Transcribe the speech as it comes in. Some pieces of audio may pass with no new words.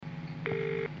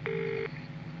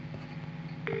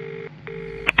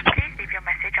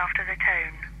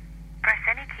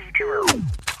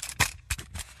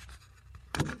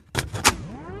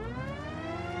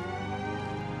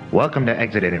Welcome to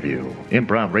Exit Interview,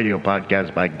 improv radio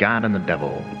podcast by God and the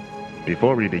Devil.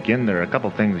 Before we begin, there are a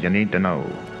couple things you need to know.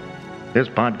 This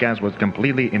podcast was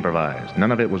completely improvised.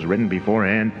 None of it was written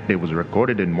beforehand. It was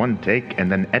recorded in one take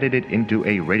and then edited into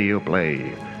a radio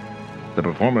play. The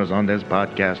performers on this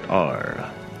podcast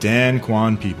are Dan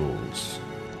Kwan Peoples,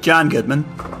 John Goodman,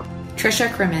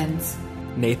 Trisha Crimmins,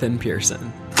 Nathan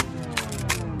Pearson.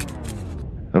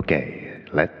 Okay,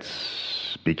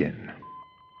 let's begin.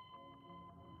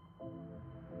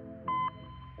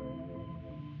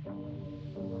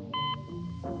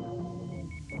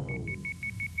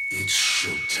 It's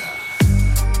showtime.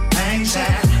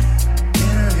 Exit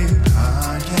Interview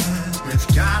Podcast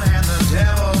with God and the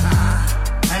Devil.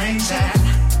 Exit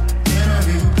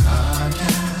Interview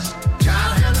Podcast,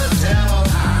 God and the Devil.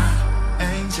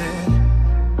 Exit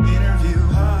Interview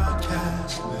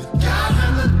Podcast with God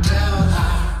and the Devil.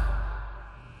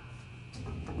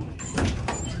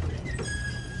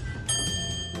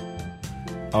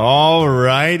 All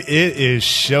right, it is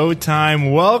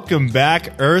showtime. Welcome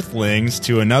back, Earthlings,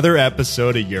 to another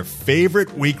episode of your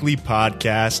favorite weekly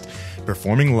podcast,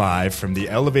 performing live from the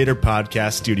Elevator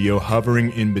Podcast Studio,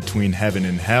 hovering in between heaven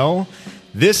and hell.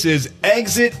 This is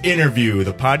Exit Interview,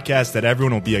 the podcast that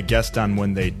everyone will be a guest on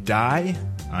when they die.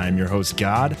 I'm your host,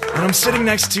 God, and I'm sitting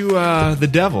next to the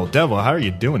Devil. Devil, how are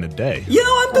you doing today? You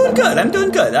know, I'm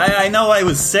doing good. I know I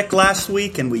was sick last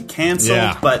week and we canceled,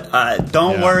 Yeah. but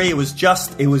don't worry, it was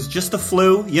just the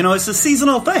flu. You know, it's a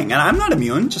seasonal thing, and I'm not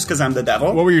immune just because I'm the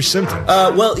Devil. What were your symptoms?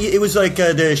 Well, it was like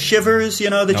the shivers, you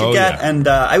know, that you get, yeah. and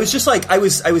I was just like, I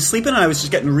was sleeping and I was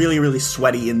just getting really, really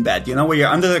sweaty in bed. You know, where you're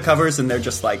under the covers and they're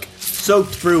just like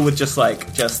soaked through with just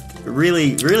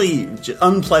really, really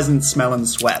unpleasant smelling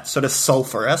sweat, sort of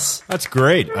sulfurous. That's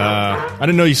great. I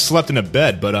didn't know you slept in a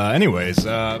bed, but anyways,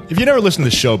 if you never listened to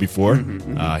the show before,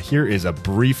 here is a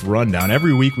brief rundown.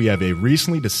 Every week we have a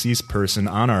recently deceased person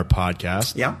on our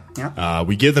podcast. Yeah.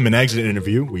 We give them an exit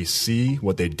interview. We see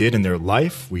what they did in their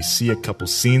life. We see a couple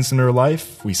scenes in their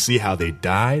life. We see how they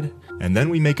died. And then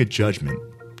we make a judgment.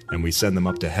 And we send them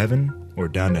up to heaven or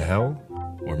down to hell.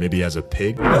 Or maybe as a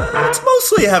pig. It's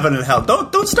mostly heaven and hell.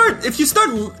 Don't start. If you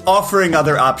start offering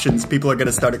other options, people are going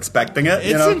to start expecting it.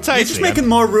 It's enticing. You're just making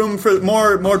more room for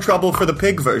more trouble for the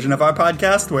pig version of our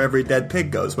podcast, where every dead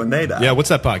pig goes when they die. Yeah, what's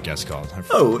that podcast called?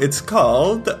 Oh, it's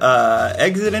called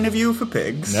Exit Interview for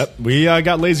Pigs. Yep, we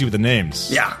got lazy with the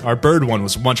names. Yeah. Our bird one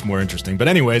was much more interesting. But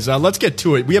anyways, let's get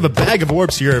to it. We have a bag of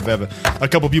orbs here. We have a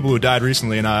couple people who died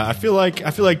recently, and I feel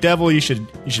like Devil, you should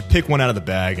pick one out of the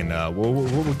bag, and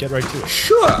we'll get right to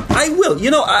it. Sure, I will. You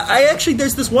know, I actually,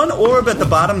 there's this one orb at the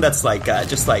bottom that's like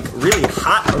just like really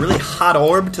hot, a really hot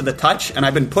orb to the touch, and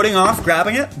I've been putting off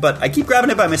grabbing it, but I keep grabbing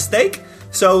it by mistake.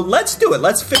 So let's do it.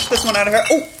 Let's fish this one out of here.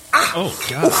 Oh. Ah. Oh,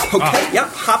 God. Oof, okay, yep,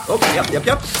 hop, okay,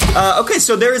 yep. Okay,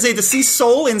 so there is a deceased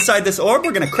soul inside this orb.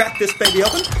 We're going to crack this baby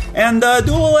open and do a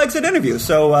little exit interview.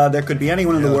 So there could be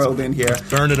anyone in the world in here.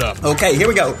 Burn it up. Okay, here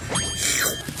we go.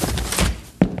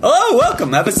 Hello,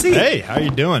 welcome, have a seat. Hey, how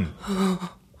you doing?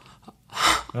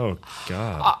 Oh,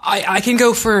 God. I can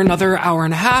go for another hour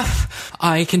and a half.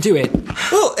 I can do it.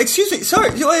 Oh, excuse me, sorry,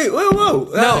 wait, whoa.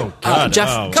 No, God, Jeff,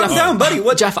 no. Calm down, buddy.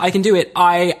 What? Jeff, I can do it.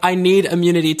 I need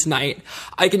immunity tonight.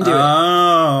 I can do it.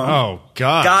 Oh,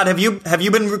 God. God, have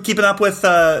you been keeping up with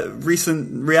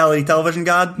recent reality television,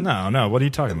 God? No, what are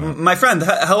you talking about? My friend,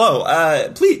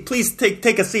 hello. Please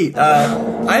take a seat.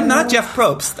 I'm not Jeff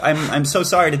Probst. I'm so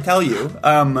sorry to tell you.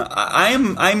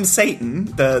 I'm Satan,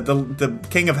 the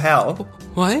king of hell.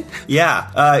 What?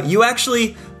 Yeah. You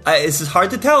actually. This is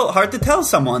hard to tell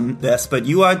someone this, but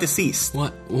you are deceased.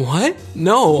 What?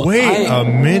 No. Wait a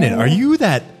minute. Are you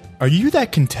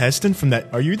that contestant from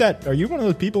that? Are you one of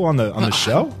those people on the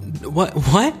show? What?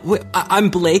 Wait, I'm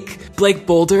Blake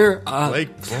Boulder.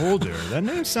 Blake Boulder. That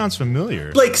name sounds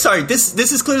familiar. Blake, sorry, this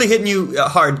is clearly hitting you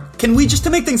hard. Can we, just to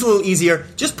make things a little easier,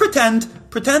 just pretend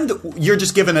you're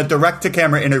just giving a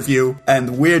direct-to-camera interview,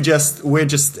 and we're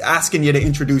just asking you to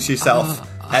introduce yourself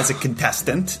as a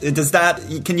contestant.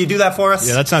 Can you do that for us?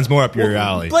 Yeah, that sounds more up your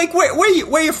alley. Blake,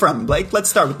 where you from, Blake? Let's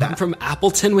start with that. I'm from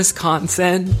Appleton,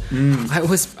 Wisconsin. I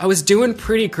was doing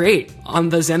pretty great on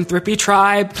the Xanthrippy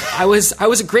tribe. I was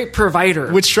a great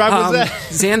provider. Which tribe was that?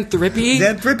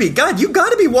 Xanthrippy. God, you got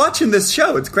to be watching this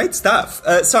show. It's great stuff.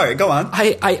 Sorry, go on.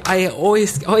 I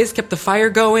always kept the fire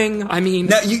going. I mean,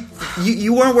 now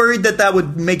you weren't worried that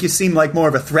would make you seem like more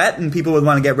of a threat and people would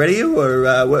want to get rid of you,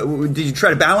 or did you try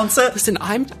to balance it? Listen,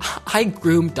 I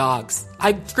groom dogs.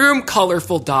 I groom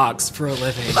colorful dogs for a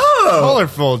living. Oh,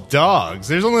 Colorful dogs.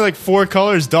 There's only like 4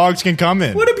 colors dogs can come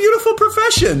in. what a beautiful profession.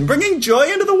 profession, bringing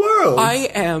joy into the world. I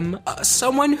am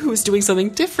someone who's doing something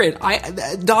different.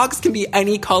 Dogs can be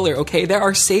any color, okay? There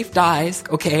are safe dyes,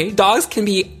 okay? Dogs can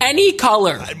be any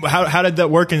color. How did that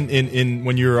work in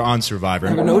when you were on Survivor?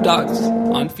 There were no dogs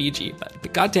on Fiji,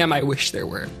 but goddamn, I wish there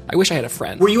were. I wish I had a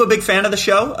friend. Were you a big fan of the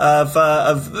show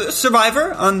of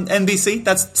Survivor on NBC?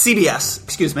 That's CBS.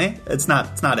 Excuse me. It's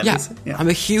not NBC. Yeah, I'm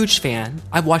a huge fan.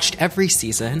 I've watched every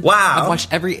season. Wow. I've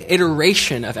watched every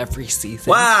iteration of every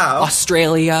season. Wow.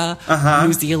 Australia,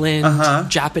 New Zealand,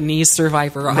 Japanese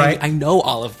Survivor. Right. I know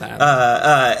all of them.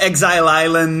 Exile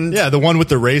Island. Yeah, the one with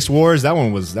the race wars. That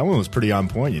one was pretty on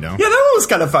point. You know. Yeah, that one was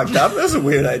kind of fucked up. That was a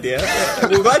weird idea.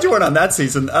 We're glad you weren't on that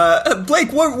season.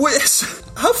 Blake,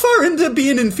 how far into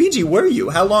being in Fiji were you?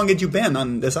 How long had you been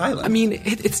on this island? I mean,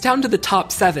 it's down to the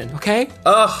top 7, okay?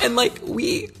 Ugh. And like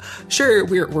we're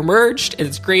merged and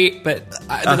it's great, but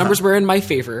the numbers were in my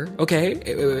favor, okay?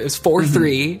 It was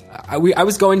 4-3. I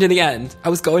was going to the end.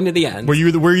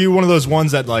 Were you one of those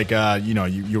ones that like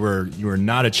you were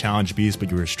not a challenge beast,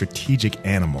 but you were a strategic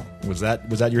animal? Was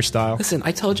that your style? Listen,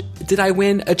 I told you. Did I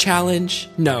win a challenge?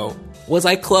 No. Was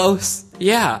I close?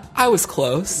 Yeah, I was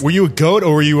close. Were you a goat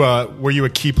or were you a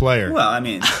key player? Well, I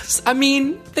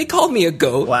mean, they called me a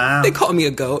goat. Wow. They called me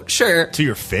a goat, sure. To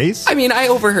your face? I mean, I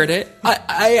overheard it.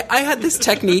 I had this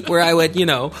technique where I would,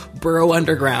 burrow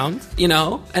underground,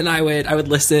 and I would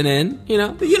listen in,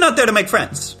 But you're not there to make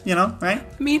friends, right?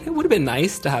 I mean, it would have been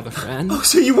nice to have a friend. Oh,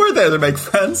 so you were there to make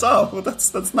friends? Oh, well,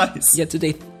 that's nice. You get to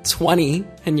day 20,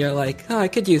 and you're like, oh, I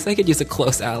could use a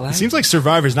close ally. It seems like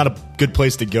Survivor's not a good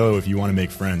place to go if you want to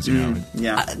make friends,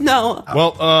 Yeah. No.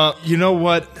 Well, you know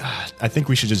what? I think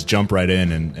we should just jump right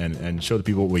in and show the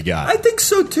people what we got. I think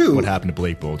so, too. What happened to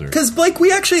Blake Boulder. Because, Blake,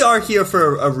 we actually are here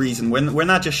for a reason. We're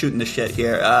not just shooting the shit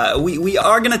here. We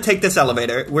are going to take this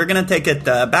elevator. We're going to take it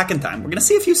back in time. We're going to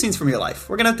see a few scenes from your life.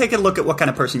 We're going to take a look at what kind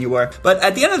of person you were. But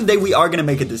at the end of the day, we are going to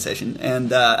make a decision.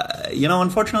 And,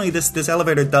 unfortunately, this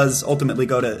elevator does ultimately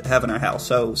go to heaven or hell.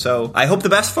 So I hope the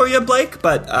best for you, Blake,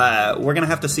 but we're going to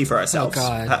have to see for ourselves. Oh,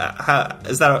 God.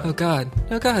 Is that... Oh, God.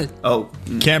 Oh, God. Oh.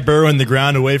 Can't burrow in the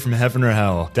ground away from heaven or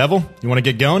hell. Devil, you want to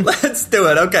get going? Let's do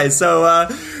it. Okay, so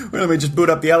let me just boot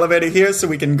up the elevator here so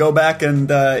we can go back and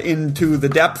into the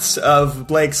depths of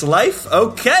Blake's life.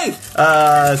 Okay,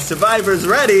 Survivor's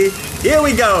ready. Here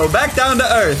we go. Back down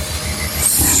to Earth.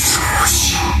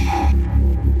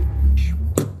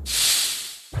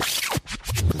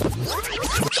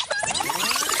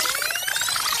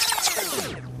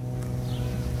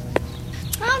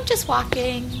 I'm just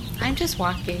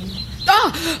walking.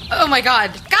 Oh my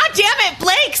God. God damn it,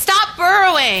 Blake, stop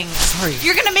burrowing. Sorry.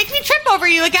 You're going to make me trip over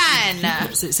you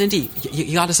again. Cindy,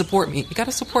 you got to support me. You got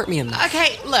to support me in this.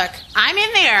 Okay, look, I'm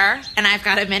in there, and I've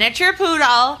got a miniature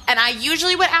poodle, and I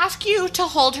usually would ask you to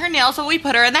hold her nails while we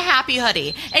put her in the happy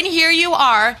hoodie. And here you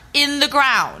are in the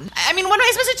ground. I mean, what am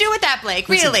I supposed to do with that, Blake?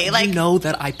 Listen, really? You know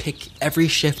that I pick every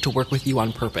shift to work with you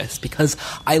on purpose because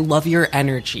I love your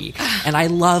energy and I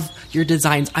love your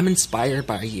designs. I'm inspired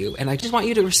by you, and I just want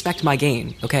you to respect my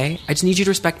game, okay? I just need you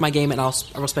to respect my game, and I'll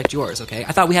respect yours, okay?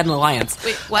 I thought we had an alliance.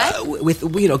 Wait, what? With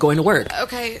going to work.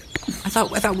 Okay. I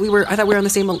thought we were on the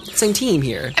same team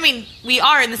here. I mean, we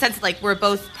are in the sense that, like, we're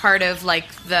both part of,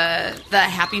 like, the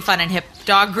happy, fun, and hip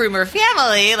dog groomer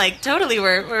family. Like, totally,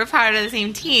 we're part of the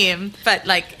same team. But,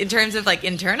 like, in terms of, like,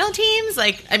 internal teams,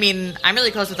 like, I mean, I'm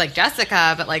really close with, like,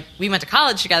 Jessica, but, like, we went to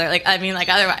college together. Like, I mean, like,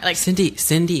 otherwise, like... Cindy,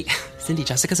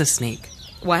 Jessica's a snake.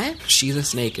 What? She's a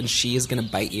snake, and she is going to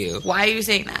bite you. Why are you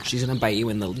saying that? She's going to bite you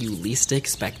when you least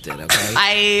expect it, okay?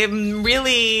 I'm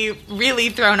really, really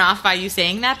thrown off by you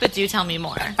saying that, but do tell me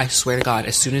more. I swear to God,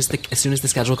 as soon as the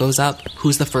schedule goes up,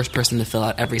 who's the first person to fill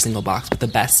out every single box with the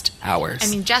best hours? I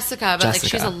mean, Jessica, but like,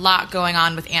 she's a lot going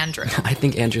on with Andrew. I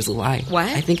think Andrew's a lie. What?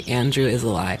 I think Andrew is a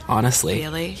lie, honestly.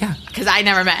 Really? Yeah. Because I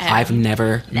never met him. I've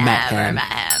never met him.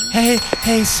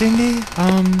 Hey, Cindy.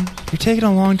 You're taking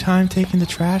a long time taking the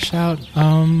trash out.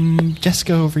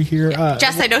 Jessica over here.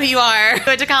 Jess, I know who you are. We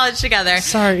went to college together.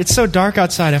 Sorry, it's so dark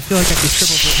outside. I feel like I could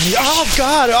trip over any... Oh,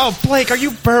 God! Oh, Blake, are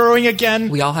you burrowing again?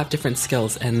 We all have different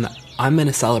skills, and I'm going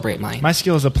to celebrate mine. My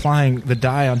skill is applying the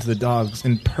dye onto the dogs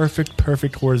in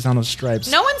perfect horizontal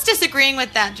stripes. No one's disagreeing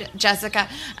with that, Jessica.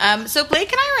 So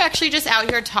Blake and I were actually just out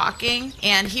here talking,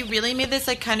 and he really made this,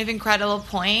 like, kind of incredible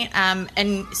point.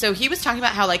 And so he was talking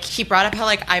about how, like, he brought up how,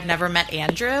 like, I've never met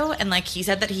Andrew, and, like, he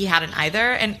said that he hadn't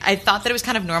either. And I thought that it was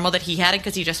kind of normal that he had it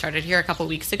because he just started here a couple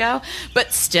weeks ago.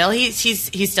 But still, he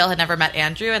still had never met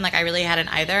Andrew, and, like, I really hadn't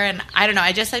either. And I don't know,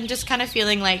 I'm just kind of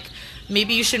feeling like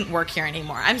maybe you shouldn't work here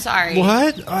anymore. I'm sorry.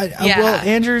 What? Yeah. Well,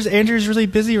 Andrew's really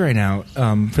busy right now.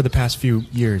 For the past few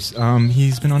years,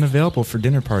 he's been unavailable for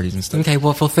dinner parties and stuff. Okay,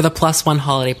 well, for the +1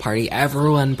 holiday party,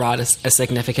 everyone brought a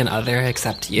significant other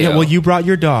except you. Yeah, well, you brought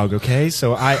your dog, okay?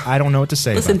 So I don't know what to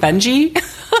say. Listen, about Benji.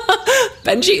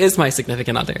 Benji is my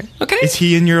significant other. Okay. Is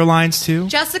he in your alliance too?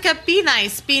 Jessica, be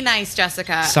nice. Be nice,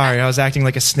 Jessica. Sorry, I was acting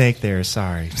like a snake there.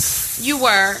 Sorry. You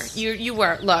were. You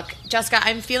were. Look, Jessica,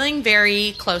 I'm feeling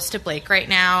very close to Blake right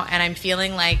now, and I'm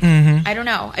feeling like, I don't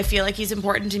know. I feel like he's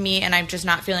important to me, and I'm just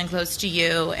not feeling close to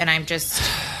you, and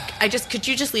could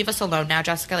you just leave us alone now,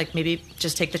 Jessica? Like, maybe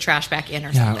just take the trash back in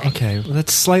or something. Yeah, okay. Well,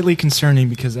 that's slightly concerning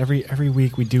because every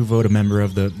week we do vote a member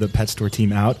of the pet store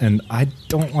team out, and I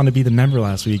don't want to be the member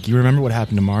last week. You remember what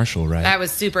happened to Marshall, right? That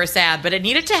was super sad, but it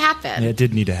needed to happen. Yeah, it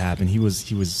did need to happen. He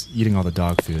was eating all the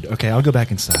dog food. Okay, I'll go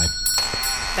back inside.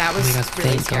 That was Oh my God, really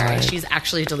thank scary. God. She's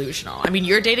actually delusional. I mean,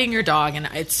 you're dating your dog, and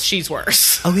she's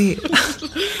worse. Okay,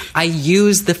 I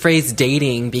use the phrase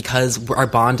dating because our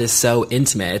bond is so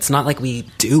intimate. It's not like we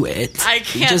do it. I We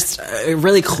can't- just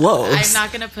really close. I'm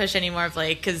not going to push anymore,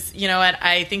 Blake, because you know what?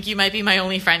 I think you might be my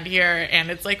only friend here, and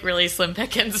it's like really slim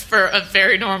pickings for a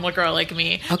very normal girl like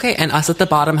me. Okay, and us at the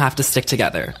bottom have to stick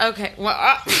together. Okay, well,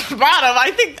 bottom.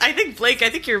 I think Blake. I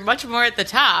think you're much more at the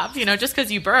top. You know, just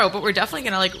because you burrow, but we're definitely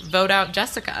going to like vote out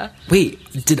Jessica. Wait,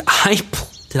 did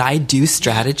I do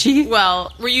strategy?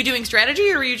 Well, were you doing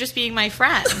strategy, or were you just being my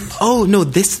friend? Oh no,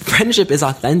 this friendship is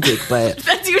authentic, but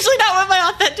That's usually not what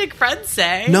my authentic friends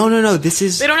say. no, this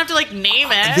is They don't have to like name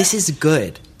it. this is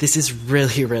good. This is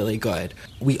really, really good.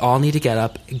 We all need to get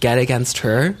up, get against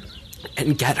her,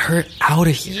 and get her out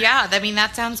of here. Yeah, I mean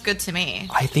that sounds good to me.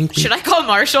 I think. Should I call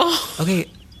Marshall? Okay,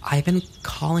 I've been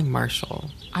calling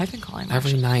Marshall I've been calling Marshall.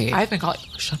 every night. I've been calling.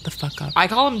 Shut the fuck up. I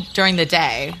call him during the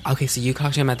day. Okay, so you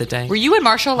talked to him at the day. Were you and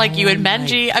Marshall like you and my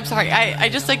Benji? I'm sorry. I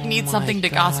just like need something to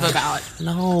gossip about.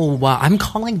 No, I'm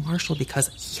calling Marshall because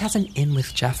he has an in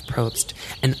with Jeff Probst,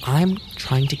 and I'm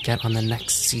trying to get on the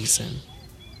next season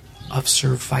of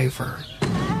Survivor.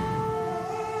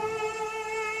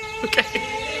 Okay.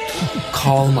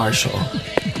 Call Marshall.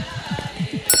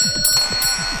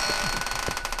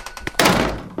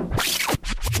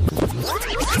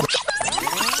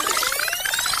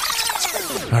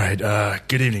 All right.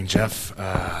 Good evening, Jeff.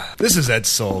 This is Ed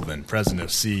Sullivan, president of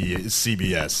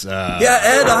CBS. Yeah,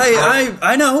 Ed,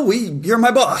 I know. You're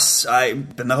my boss.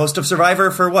 I've been the host of Survivor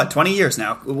for 20 years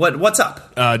now. What's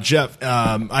up? Jeff,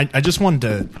 I just wanted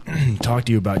to talk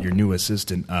to you about your new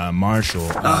assistant, Marshall.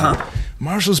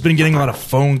 Marshall's been getting a lot of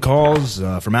phone calls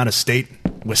from out of state,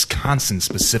 Wisconsin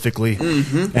specifically.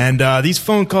 And these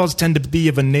phone calls tend to be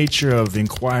of a nature of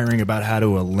inquiring about how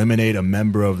to eliminate a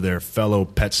member of their fellow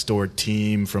pet store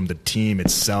team from the team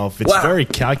itself. It's Wow. very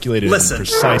calculated Listen, and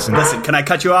precise. And listen, can I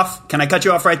cut you off? Can I cut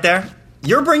you off right there?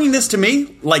 You're bringing this to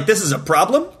me like this is a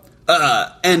problem?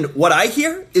 And what I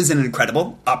hear is an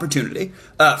incredible opportunity.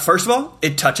 First of all,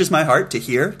 it touches my heart to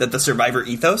hear that the Survivor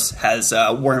ethos has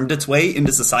wormed its way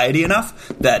into society enough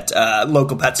that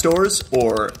local pet stores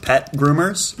or pet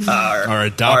groomers Are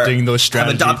adopting those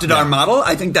strategies. Have adopted Yeah. our model.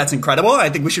 I think that's incredible. I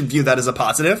think we should view that as a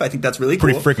positive. I think that's really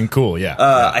cool. pretty freaking cool, yeah.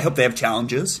 I hope they have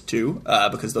challenges too,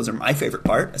 because those are my favorite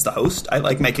part as the host. I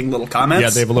like making little comments. Yeah,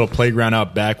 they have a little playground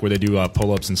out back where they do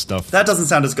pull-ups and stuff. That doesn't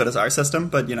sound as good as our system,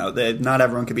 but not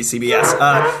everyone can be CBS.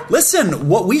 Listen,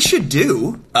 what we should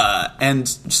do, and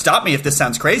stop me if this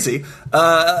sounds crazy,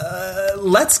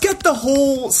 let's get the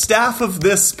whole staff of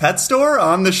this pet store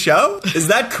on the show. Is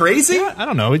that crazy? I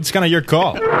don't know. It's kind of your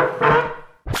call.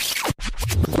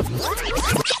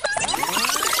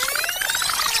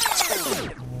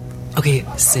 Okay,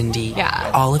 Cindy.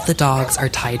 Yeah. All of the dogs are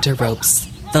tied to ropes.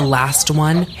 The last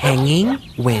one hanging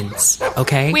wins.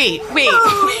 Okay. Wait. What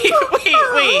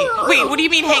do you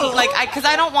mean hanging? Like, because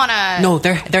I don't want to. No,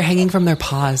 they're hanging from their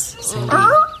paws, Cindy.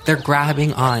 They're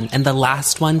grabbing on, and the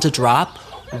last one to drop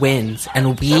wins,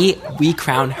 and we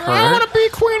crown her. be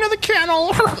queen of the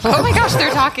kennel. Oh my gosh,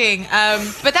 they're talking.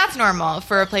 But that's normal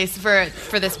for a place for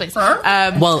this place.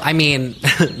 Well, I mean,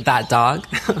 that dog,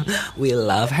 we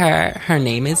love her. Her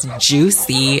name is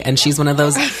Juicy, and she's one of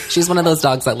those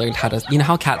dogs that learned how to. You know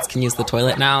how cats can use the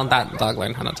toilet now? That dog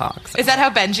learned how to talk. So. Is that how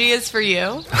Benji is for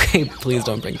you? Okay, please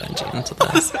don't bring Benji into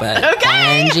this. But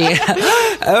Okay. Benji,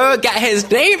 oh, get his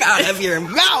name out of your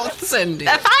mouth, Cindy.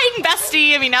 Fine,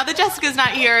 bestie. I mean, now that Jessica's not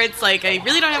here, it's like I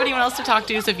really don't have anyone else to talk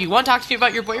to. So if you won't talk to me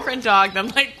about your boyfriend dog, then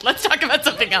like let's talk about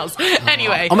something else.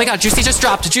 Anyway. Oh my God, Juicy just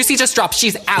dropped.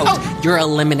 She's out. You're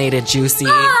eliminated, Juicy.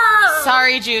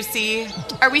 Sorry, Juicy.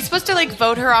 Are we supposed to, like,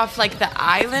 vote her off, like, the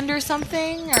island or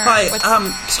something? Or Hi,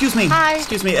 excuse me. Hi.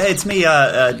 Excuse me. Hey, it's me,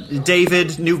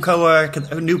 David, new coworker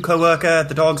at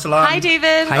the dog salon. Hi,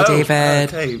 David. Hi,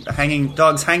 David. Okay,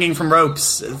 dogs hanging from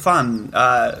ropes. Fun.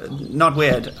 Not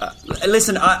weird.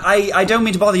 Listen, I don't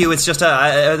mean to bother you. It's just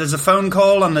there's a phone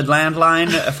call on the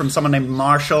landline from someone named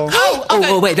Marshall.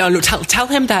 Oh, wait, no, tell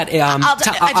him that.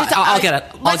 I'll get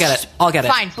it. I'll get it.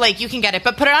 Fine, Blake, you can get it,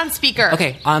 but put it on speaker.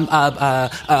 Okay.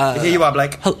 Here you are,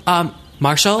 Blake.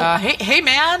 Marshall. Hey,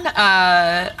 man.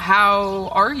 How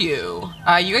are you?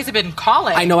 You guys have been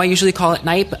calling. I know. I usually call at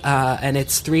night, and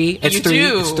it's 3. It's You 3.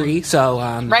 do. It's 3. So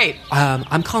Right.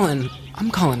 I'm calling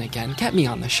again. Get me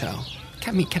on the show.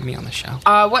 Get me on the show.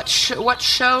 What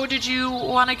show did you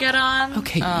want to get on?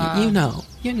 Okay. You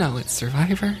know it's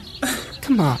Survivor.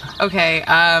 Come on. Okay.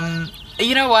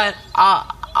 You know what?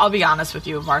 I'll be honest with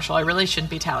you, Marshall. I really shouldn't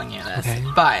be telling you this, Okay.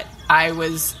 but I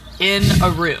was in a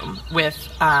room with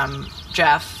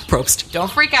Jeff. Probst. Don't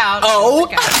freak out. Oh,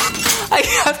 Don't freak out. I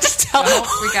have to tell. Don't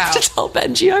freak out. I have to tell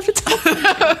Benji. I have to tell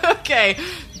Benji. Okay,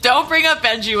 don't bring up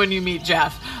Benji when you meet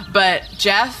Jeff. But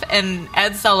Jeff and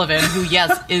Ed Sullivan, who,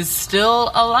 yes, is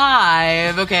still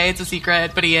alive. Okay, it's a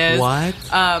secret, but he is. What?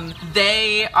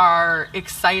 They are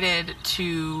excited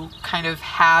to kind of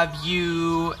have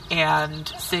you and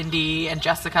Cindy and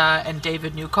Jessica and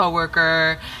David, new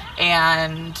coworker,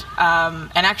 and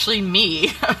actually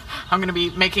me. I'm going to be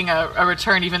making a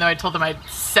return, even though I told them I had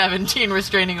 17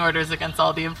 restraining orders against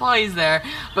all the employees there.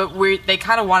 But they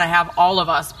kind of want to have all of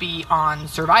us be on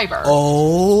Survivor.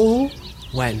 Oh.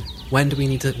 When do we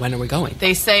need to? When are we going?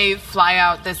 They say fly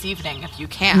out this evening if you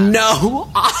can. No,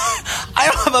 I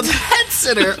don't have a pet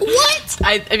sitter. What?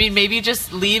 I mean, maybe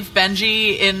just leave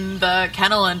Benji in the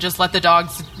kennel and just let the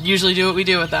dogs usually do what we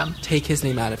do with them. Take his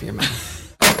name out of your mouth.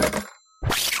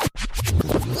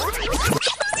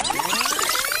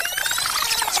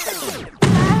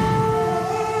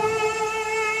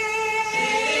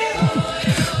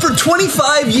 For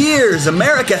 25 years,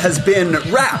 America has been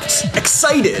wrapped,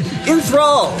 excited,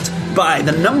 enthralled by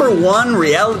the #1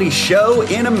 reality show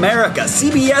in America,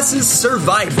 CBS's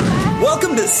Survivor.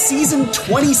 Welcome to season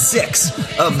 26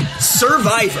 of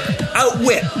Survivor.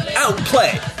 Outwit,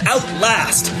 outplay,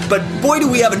 outlast. But boy, do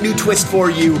we have a new twist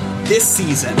for you this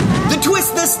season. The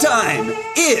twist this time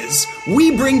is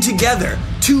we bring together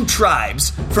 2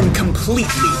 tribes from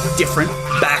completely different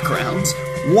backgrounds.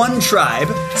 One tribe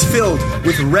is filled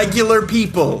with regular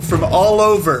people from all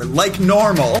over, like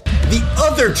normal. The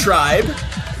other tribe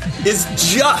is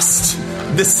just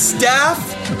the staff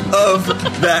of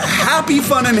the Happy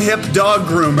Fun and Hip dog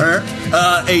groomer,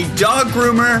 a dog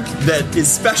groomer that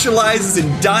specializes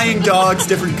in dyeing dogs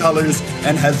different colors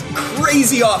and has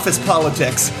crazy office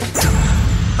politics.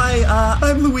 Hi,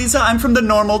 I'm Louisa. I'm from the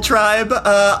normal tribe.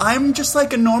 I'm just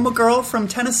like a normal girl from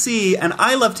Tennessee, and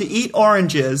I love to eat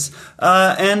oranges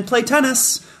and play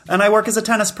tennis, and I work as a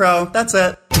tennis pro. That's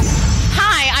it.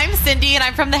 Hi, I'm Cindy, and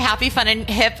I'm from the Happy Fun and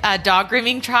Hip dog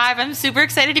grooming tribe. I'm super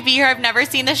excited to be here. I've never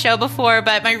seen the show before,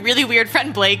 but my really weird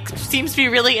friend Blake seems to be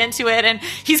really into it, and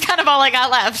he's kind of all I got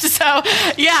left. So,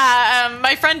 yeah,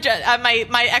 my friend,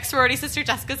 my ex-sorority sister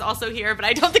Jessica's also here, but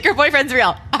I don't think her boyfriend's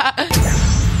real.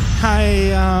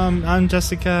 Hi, I'm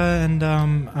Jessica, and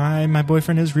my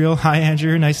boyfriend is real. Hi,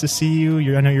 Andrew. Nice to see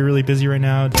you. I know you're really busy right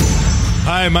now.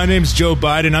 Hi, my name's Joe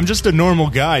Biden. I'm just a normal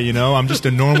guy, you know. I'm just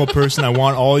a normal person. I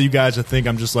want all you guys to think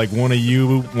I'm just like one of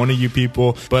you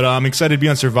people. But I'm excited to be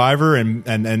on Survivor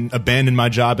and abandon my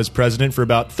job as president for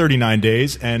about 39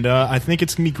 days. And I think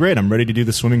it's going to be great. I'm ready to do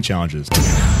the swimming challenges.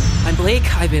 I'm Blake.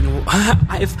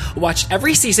 I've watched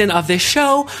every season of this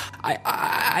show.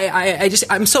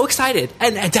 I'm so excited.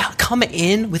 And to come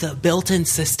in with a built-in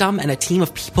system and a team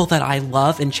of people that I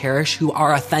love and cherish who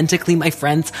are authentically my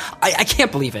friends, I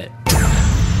can't believe it.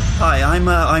 Hi,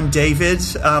 I'm David.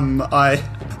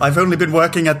 I've only been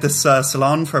working at this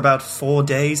salon for about 4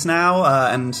 days now,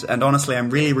 and honestly,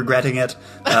 I'm really regretting it.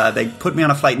 They put me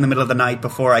on a flight in the middle of the night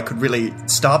before I could really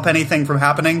stop anything from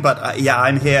happening. But yeah,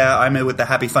 I'm here. I'm here with the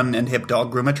Happy Fun and Hip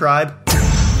dog groomer tribe.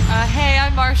 Hey,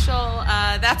 I'm Marshall.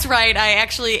 That's right. I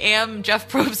actually am Jeff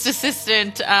Probst's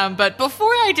assistant. But before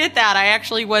I did that, I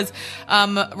actually was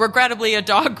regrettably a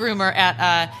dog groomer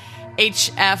at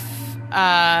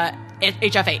HFH.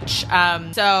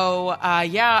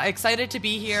 Yeah, excited to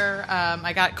be here.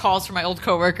 I got calls from my old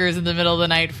coworkers in the middle of the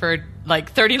night for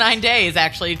like 39 days,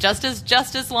 actually, just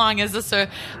as long as the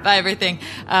Survivor thing.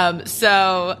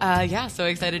 So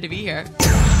excited to be here.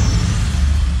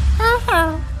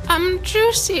 I'm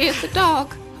Juicy, the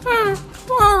dog.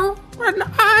 And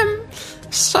I'm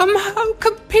somehow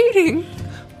competing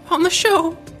on the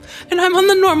show, and I'm on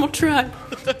the normal tribe.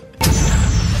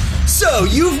 So,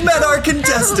 you've met our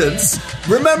contestants.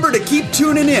 Remember to keep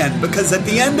tuning in, because at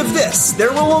the end of this, there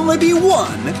will only be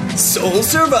one sole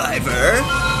survivor.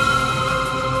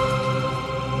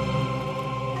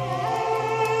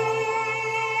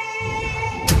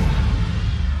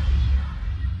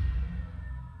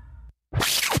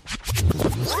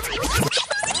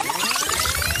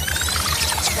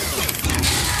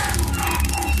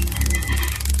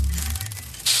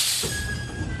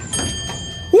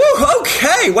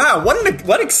 Okay, wow,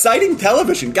 what exciting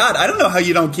television. God, I don't know how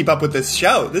you don't keep up with this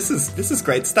show. This is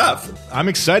great stuff. I'm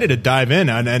excited to dive in,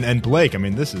 and Blake, I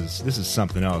mean, this is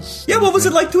something else. Yeah, what was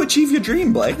it like to achieve your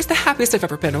dream, Blake? It was the happiest I've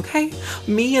ever been, okay?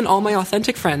 Me and all my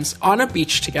authentic friends on a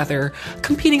beach together,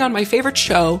 competing on my favorite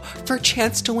show for a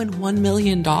chance to win $1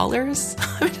 million. I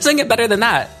mean, it doesn't get better than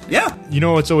that. Yeah. You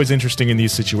know what's always interesting in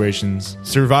these situations?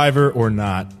 Survivor or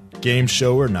not, game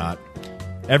show or not,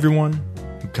 everyone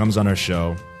who comes on our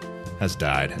show has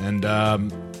died. And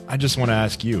I just want to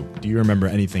ask you, do you remember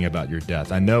anything about your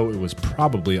death? I know it was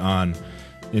probably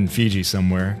in Fiji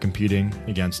somewhere, competing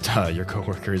against your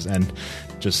coworkers and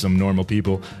just some normal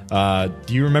people.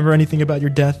 Do you remember anything about your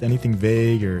death? Anything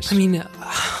vague? Or I mean,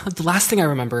 the last thing I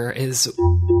remember is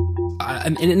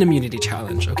I'm in an immunity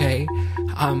challenge, okay?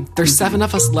 There's 7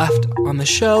 of us left on the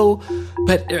show,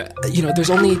 but,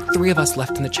 there's only 3 of us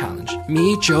left in the challenge.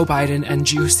 Me, Joe Biden, and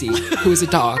Juicy, who is a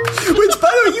dog. Which, by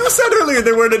the way, you said earlier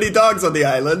there weren't any dogs on the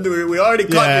island. We already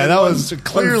caught you. Yeah, that was a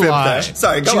clear lie.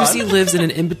 Sorry, go Juicy on. lives in an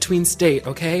in-between state,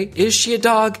 okay? Is she a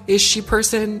dog? Is she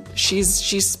person? She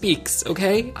speaks,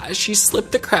 okay? She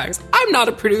slipped the cracks. I'm not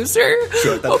a producer.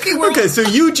 Sure, Okay, so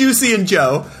you, Juicy, and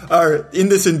Joe are in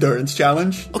this endurance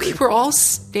challenge. Okay, we're all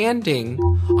standing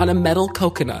on a metal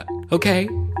coconut, okay?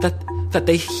 That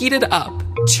they heated up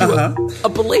to a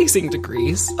blazing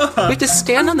degrees. We have to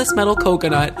stand on this metal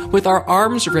coconut with our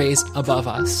arms raised above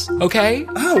us, okay?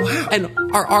 Oh, wow. And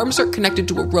our arms are connected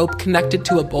to a rope connected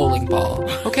to a bowling ball,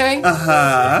 okay?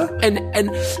 And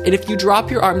if you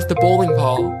drop your arms, the bowling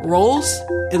ball rolls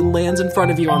and lands in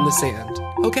front of you on the sand,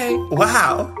 okay?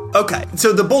 Wow. Okay,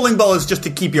 so the bowling ball is just to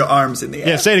keep your arms in the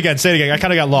air. Yeah, say it again. I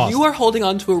kind of got lost. You are holding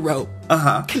onto a rope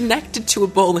connected to a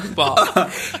bowling ball.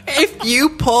 If you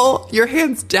pull your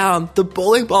hands down, the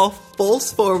bowling ball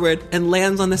falls forward and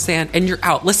lands on the sand, and you're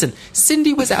out. Listen,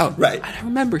 Cindy was out. Right. I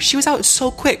remember. She was out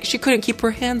so quick. She couldn't keep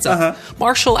her hands up.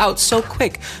 Marshall out so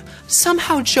quick.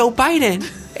 Somehow Joe Biden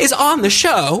is on the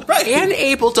show and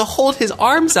able to hold his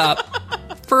arms up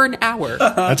for an hour.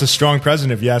 That's a strong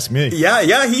president, if you ask me.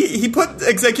 Yeah, he put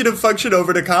executive function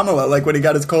over to Kamala, like when he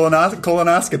got his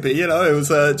colonoscopy, it was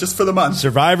just for the month.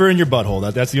 Survivor in your butthole.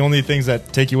 That's the only things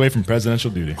that take you away from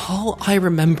presidential duty. All I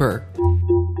remember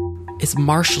is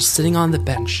Marshall sitting on the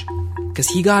bench, because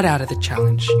he got out of the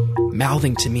challenge,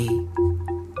 mouthing to me,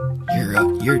 You're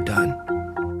done.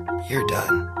 You're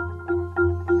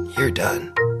done. You're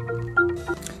done.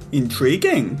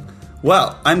 Intriguing.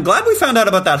 Well, I'm glad we found out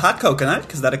about that hot coconut,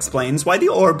 because that explains why the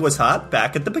orb was hot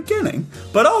back at the beginning.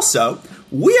 But also,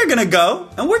 we are going to go,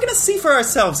 and we're going to see for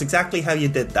ourselves exactly how you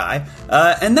did die,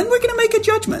 and then we're going to make a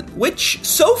judgment, which,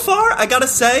 so far, I gotta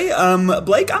say,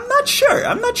 Blake, I'm not sure.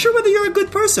 I'm not sure whether you're a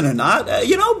good person or not,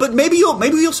 but maybe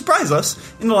you'll surprise us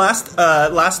in the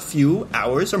last few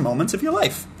hours or moments of your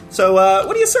life. So,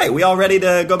 what do you say? We all ready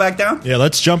to go back down? Yeah,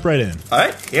 let's jump right in. All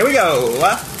right, here we go.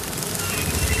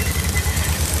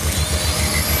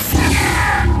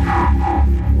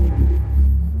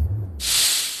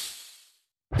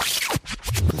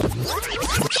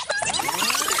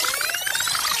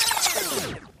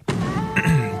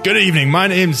 Good evening. My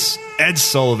name's Ed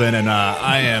Sullivan, and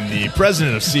I am the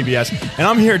president of CBS, and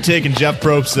I'm here taking Jeff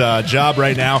Probst's job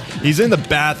right now. He's in the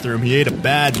bathroom. He ate a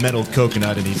bad metal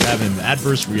coconut, and he's having an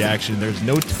adverse reaction. There's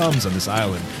no Tums on this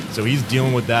island, so he's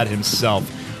dealing with that himself.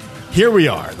 Here we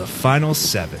are, the final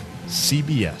 7.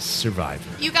 CBS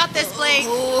Survivor. You got this, Blake.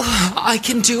 I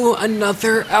can do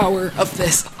another hour of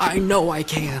this. I know I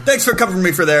can. Thanks for covering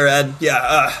me for there, Ed.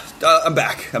 Yeah, I'm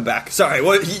back. Sorry.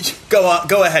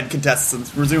 Go ahead,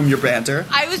 contestants. Resume your banter.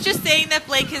 I was just saying that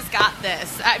Blake has got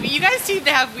this. I mean, you guys seem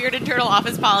to have weird internal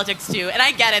office politics, too, and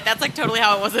I get it. That's, totally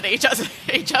how it was at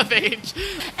HFH.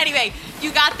 Anyway,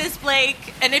 you got this,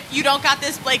 Blake, and if you don't got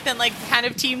this, Blake, then, kind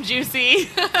of Team Juicy.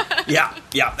 Yeah.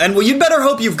 And, you'd better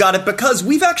hope you've got it, because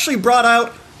we've actually brought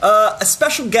out a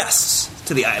special guest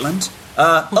to the island.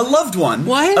 A loved one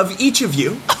of each of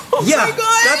you Yeah,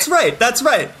 that's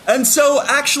right. And so,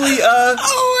 actually,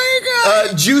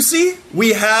 Juicy,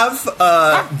 we have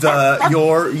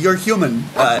your human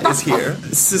is here.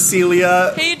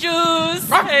 Cecilia. Hey, Juice.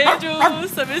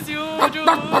 I miss you,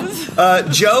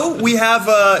 Juice. Joe, we have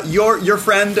your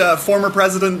friend, former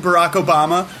President Barack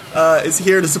Obama, is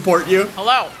here to support you.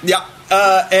 Hello. Yeah.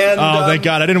 And thank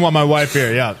God. I didn't want my wife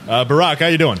here. Yeah. Barack, how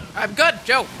you doing? I'm good,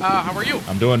 Joe. How are you?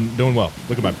 I'm doing well.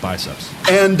 Look at my biceps.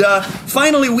 And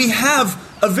finally, we have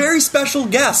a very special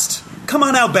guest. Come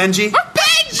on out, Benji.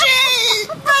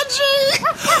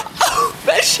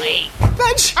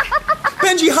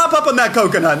 Benji, hop up on that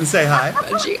coconut and say hi.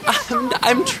 Benji,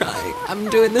 I'm trying. I'm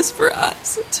doing this for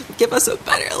us, to give us a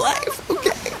better life,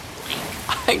 okay?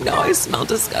 I know I smell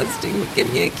disgusting, but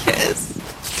give me a kiss.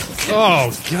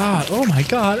 Oh, God. Oh, my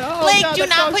God. Oh, Blake, God, do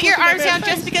not put your arms down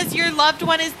just because your loved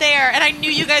one is there. And I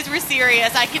knew you guys were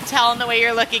serious. I could tell in the way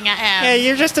you're looking at him. Hey,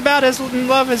 you're just about as in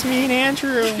love as me and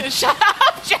Andrew. Shut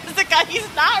up, Jessica. He's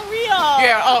not real.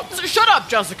 Yeah, so shut up,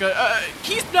 Jessica.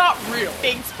 He's not real.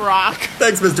 Thanks, Brock.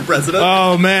 Thanks, Mr. President.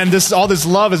 Oh, man. All this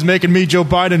love is making me Joe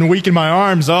Biden weak in my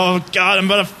arms. Oh, God.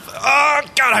 Oh,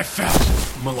 God, I fell.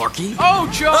 Malarkey? Oh,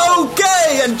 Joe.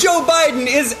 Okay, and Joe Biden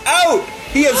is out.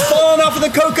 He has fallen off of the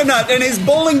coconut, and his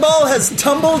bowling ball has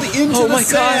tumbled into the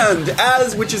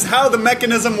sand, which is how the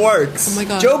mechanism works. Oh my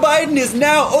God. Joe Biden is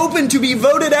now open to be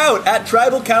voted out at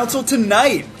Tribal Council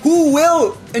tonight. Who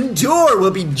will endure will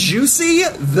be Juicy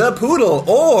the Poodle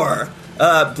or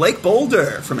Blake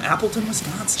Boulder from Appleton,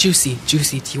 Wisconsin.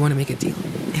 Juicy, do you want to make a deal?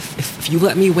 If you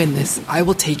let me win this, I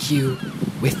will take you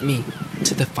with me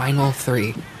to the final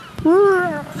 3.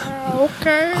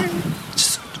 Okay.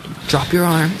 Just drop your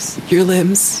arms, your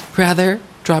limbs, rather.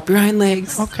 Drop your hind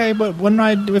legs. Okay, but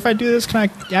if I do this, can I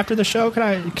after the show? Can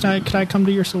I come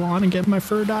to your salon and get my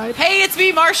fur dyed? Hey, it's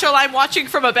me, Marshall. I'm watching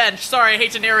from a bench. Sorry, I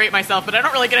hate to narrate myself, but I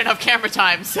don't really get enough camera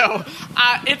time. So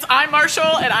I'm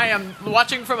Marshall, and I am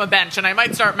watching from a bench, and I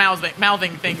might start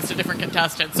mouthing things to different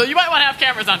contestants. So you might want to have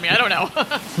cameras on me. I don't know.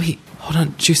 Wait, hold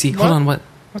on, Juicy. Hold on.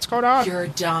 What's going on? You're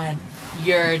done.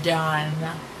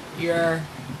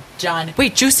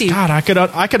 Wait, Juicy. God, I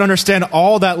could understand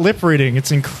all that lip reading.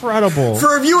 It's incredible. For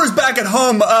our viewers back at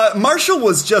home, Marshall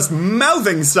was just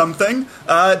mouthing something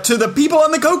to the people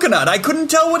on the coconut. I couldn't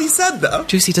tell what he said, though.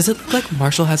 Juicy, does it look like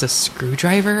Marshall has a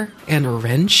screwdriver and a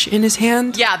wrench in his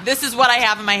hand? Yeah, this is what I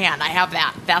have in my hand. I have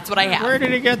that. That's what I have. Where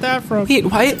did he get that from? Wait,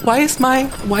 why is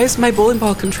my bowling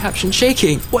ball contraption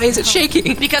shaking? Why is it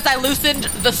shaking? Because I loosened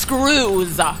the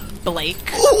screws, Blake.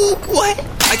 Ooh, what?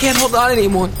 I can't hold on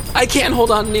anymore.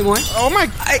 Oh my!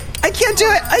 I can't do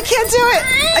it. I can't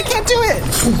do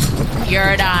it.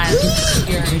 You're done.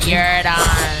 You're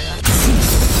done.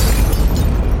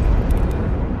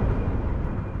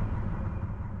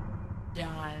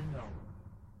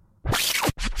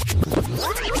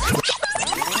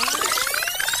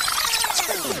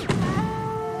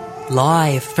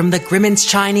 Live from the Grumman's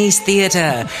Chinese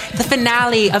Theatre, the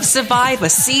finale of Survivor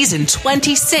Season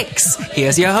 26.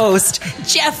 Here's your host,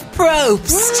 Jeff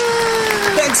Probst.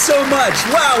 Thanks so much.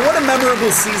 Wow, what a memorable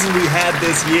season we had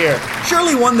this year.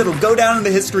 Surely one that'll go down in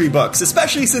the history books,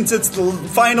 especially since it's the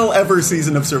final ever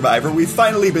season of Survivor. We've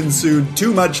finally been sued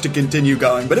too much to continue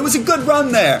going, but it was a good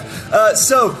run there.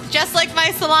 Just like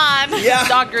my salon. Yeah.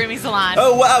 Dog grooming salon.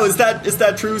 Oh, wow, is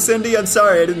that true, Cindy? I'm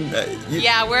sorry, I didn't...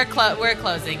 Yeah, we're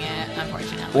closing it,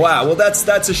 unfortunately. Wow, well,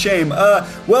 that's a shame.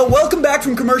 Well, welcome back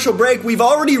from commercial break. We've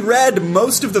already read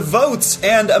most of the votes,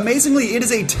 and amazingly, it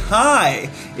is a tie.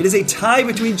 It is a tie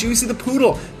between Juicy the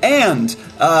Poodle and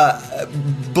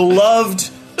beloved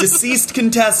deceased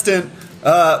contestant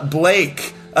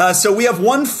Blake. So we have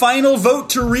one final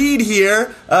vote to read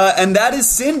here, and that is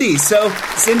Cindy. So,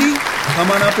 Cindy, come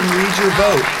on up and read your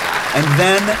vote. And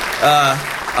then...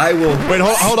 I will... Wait,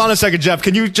 hold on a second, Jeff.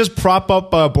 Can you just prop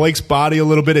up Blake's body a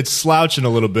little bit? It's slouching a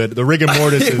little bit. The rigor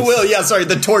mortis is... It will, yeah, sorry.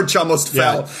 The torch almost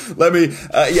fell. Let me...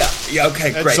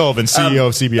 okay, Ed great. Sullivan, CEO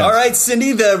of CBS. All right,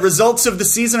 Cindy, the results of the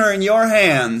season are in your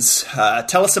hands.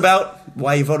 Tell us about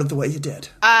why you voted the way you did.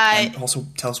 And also,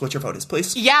 tell us what your vote is,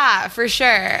 please. Yeah, for sure.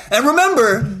 And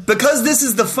remember, because this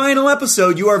is the final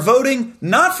episode, you are voting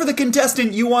not for the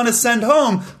contestant you want to send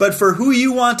home, but for who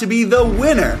you want to be the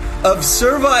winner of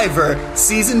Survivor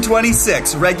Season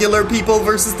 26, regular people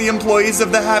versus the employees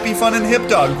of the Happy Fun and Hip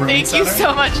Dog Grooming Thank you Center.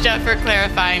 so much, Jeff, for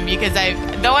clarifying, because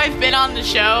though I've been on the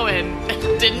show and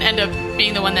didn't end up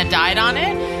being the one that died on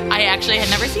it, I actually had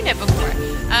never seen it before.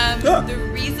 The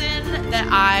reason that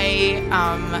I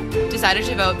decided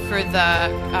to vote for the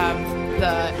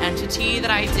entity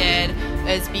that I did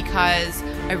is because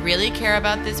I really care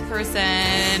about this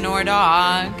person or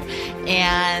dog,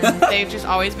 And they've just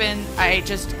always been,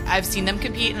 I've seen them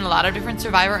compete in a lot of different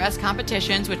Survivor-esque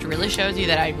competitions, which really shows you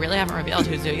that I really haven't revealed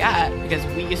who's who yet, because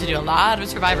we used to do a lot of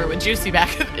Survivor with Juicy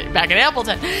back in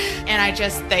Appleton. And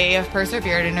they have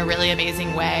persevered in a really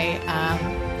amazing way.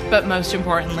 But most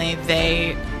importantly,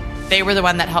 they were the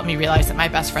one that helped me realize that my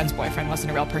best friend's boyfriend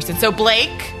wasn't a real person. So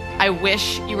Blake, I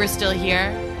wish you were still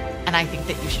here, and I think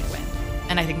that you should win.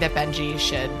 And I think that Benji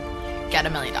should get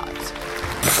 $1 million.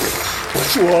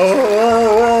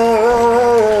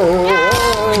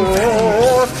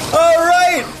 All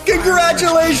right,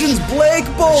 congratulations, Blake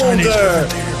Boulder,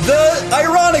 the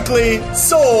ironically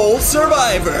sole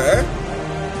survivor.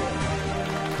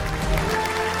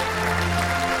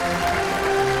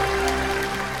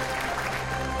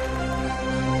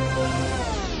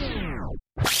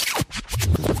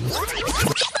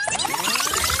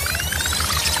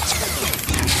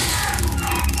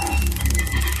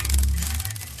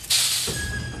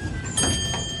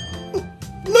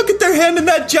 Handing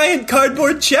that giant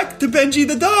cardboard check to Benji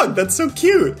the dog. That's so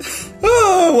cute.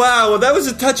 Oh, wow. Well, that was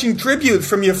a touching tribute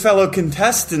from your fellow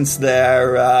contestants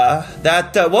there.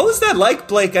 What was that like,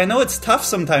 Blake? I know it's tough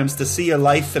sometimes to see your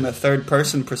life in a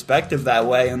third-person perspective that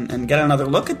way and get another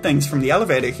look at things from the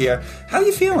elevator here. How are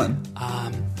you feeling?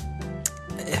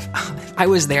 If I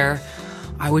was there,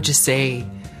 I would just say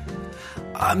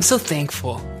I'm so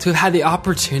thankful to have had the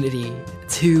opportunity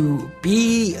to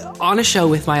be on a show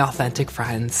with my authentic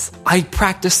friends. I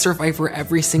practice Survivor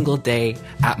every single day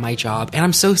at my job, and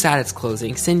I'm so sad it's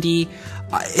closing. Cindy,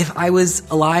 if I was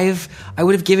alive, I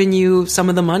would have given you some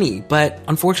of the money, but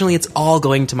unfortunately it's all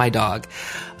going to my dog,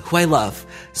 who I love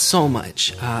so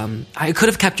much. I could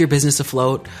have kept your business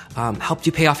afloat, helped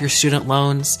you pay off your student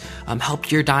loans,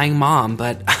 helped your dying mom,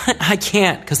 but I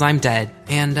can't because I'm dead.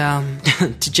 And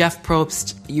to Jeff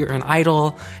Probst, you're an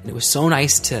idol, and it was so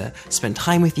nice to spend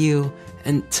time with you.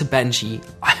 And to Benji,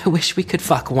 I wish we could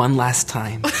fuck one last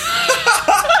time.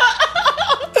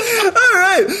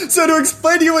 So to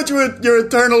explain to you what your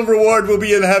eternal reward will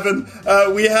be in heaven,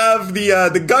 we have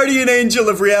the guardian angel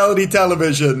of reality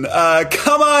television.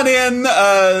 Come on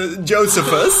in,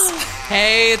 Josephus.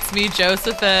 Hey, it's me,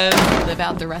 Josephus. Live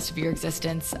out the rest of your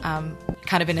existence,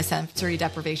 kind of in a sensory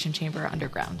deprivation chamber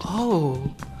underground.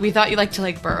 Oh. We thought you liked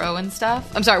to, burrow and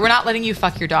stuff. I'm sorry, we're not letting you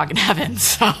fuck your dog in heaven,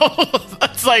 so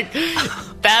that's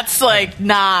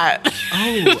not...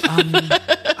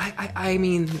 I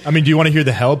mean, do you want to hear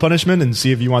the hell punishment and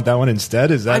see if you want that one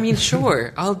instead? Is that?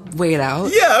 Sure. I'll weigh it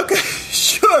out. Yeah, okay,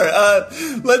 sure.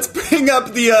 Let's bring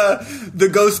up the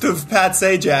ghost of Pat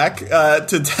Sajak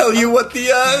to tell you what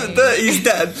he's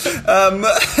dead.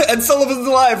 And Sullivan's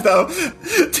alive though,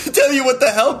 to tell you what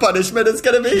the hell punishment is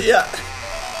going to be. Yeah.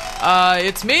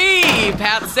 It's me,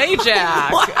 Pat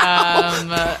Sajak.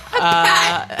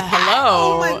 Hello.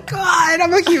 Oh my god,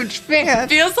 I'm a huge fan.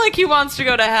 Feels like he wants to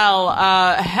go to hell.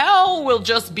 Hell will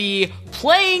just be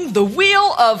playing the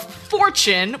Wheel of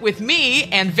Fortune with me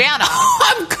and Vanna.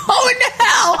 I'm going to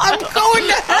hell.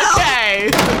 Okay.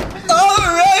 All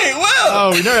right, well.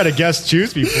 Oh, we never had a guest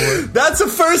choose before. That's a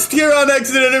first here on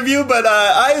Exit Interview, but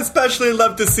I especially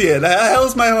love to see it.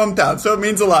 Hell's my hometown, so it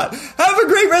means a lot. Have a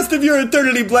great rest of your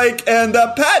eternity, Blake. And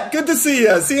Pat, good to see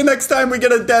you. See you next time we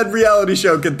get a dead reality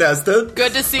show contestant.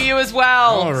 Good to see you as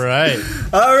well. All right.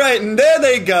 All right, and there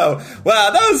they go.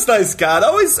 Wow, that was nice, Scott.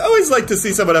 Always like to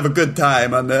see someone have a good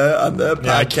time on the podcast.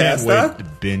 I can't wait to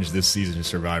binge this season of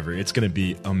Survivor. It's going to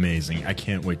be amazing. I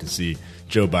can't wait to see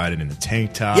Joe Biden in the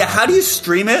tank top. Yeah, how do you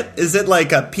stream it? Is it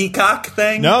like a Peacock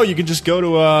thing? No, you can just go to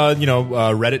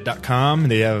Reddit.com.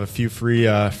 They have a few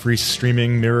free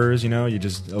streaming mirrors. You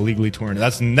just illegally torrent.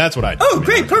 That's what I do. Oh,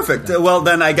 great, perfect. Well,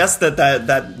 then I guess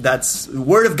that's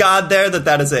word of God there.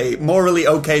 That is a morally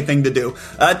okay thing to do.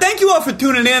 Thank you all for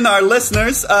tuning in, our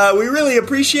listeners. We really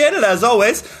appreciate it as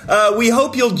always. We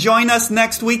hope you'll join us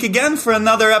next week again for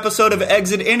another episode of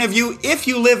Exit Interview if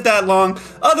you live that long.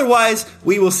 Otherwise,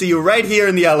 we will see you right here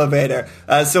in the elevator.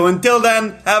 So until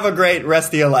then, have a great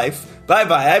rest of your life.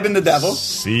 Bye-bye. I've been the Devil.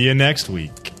 See you next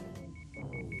week.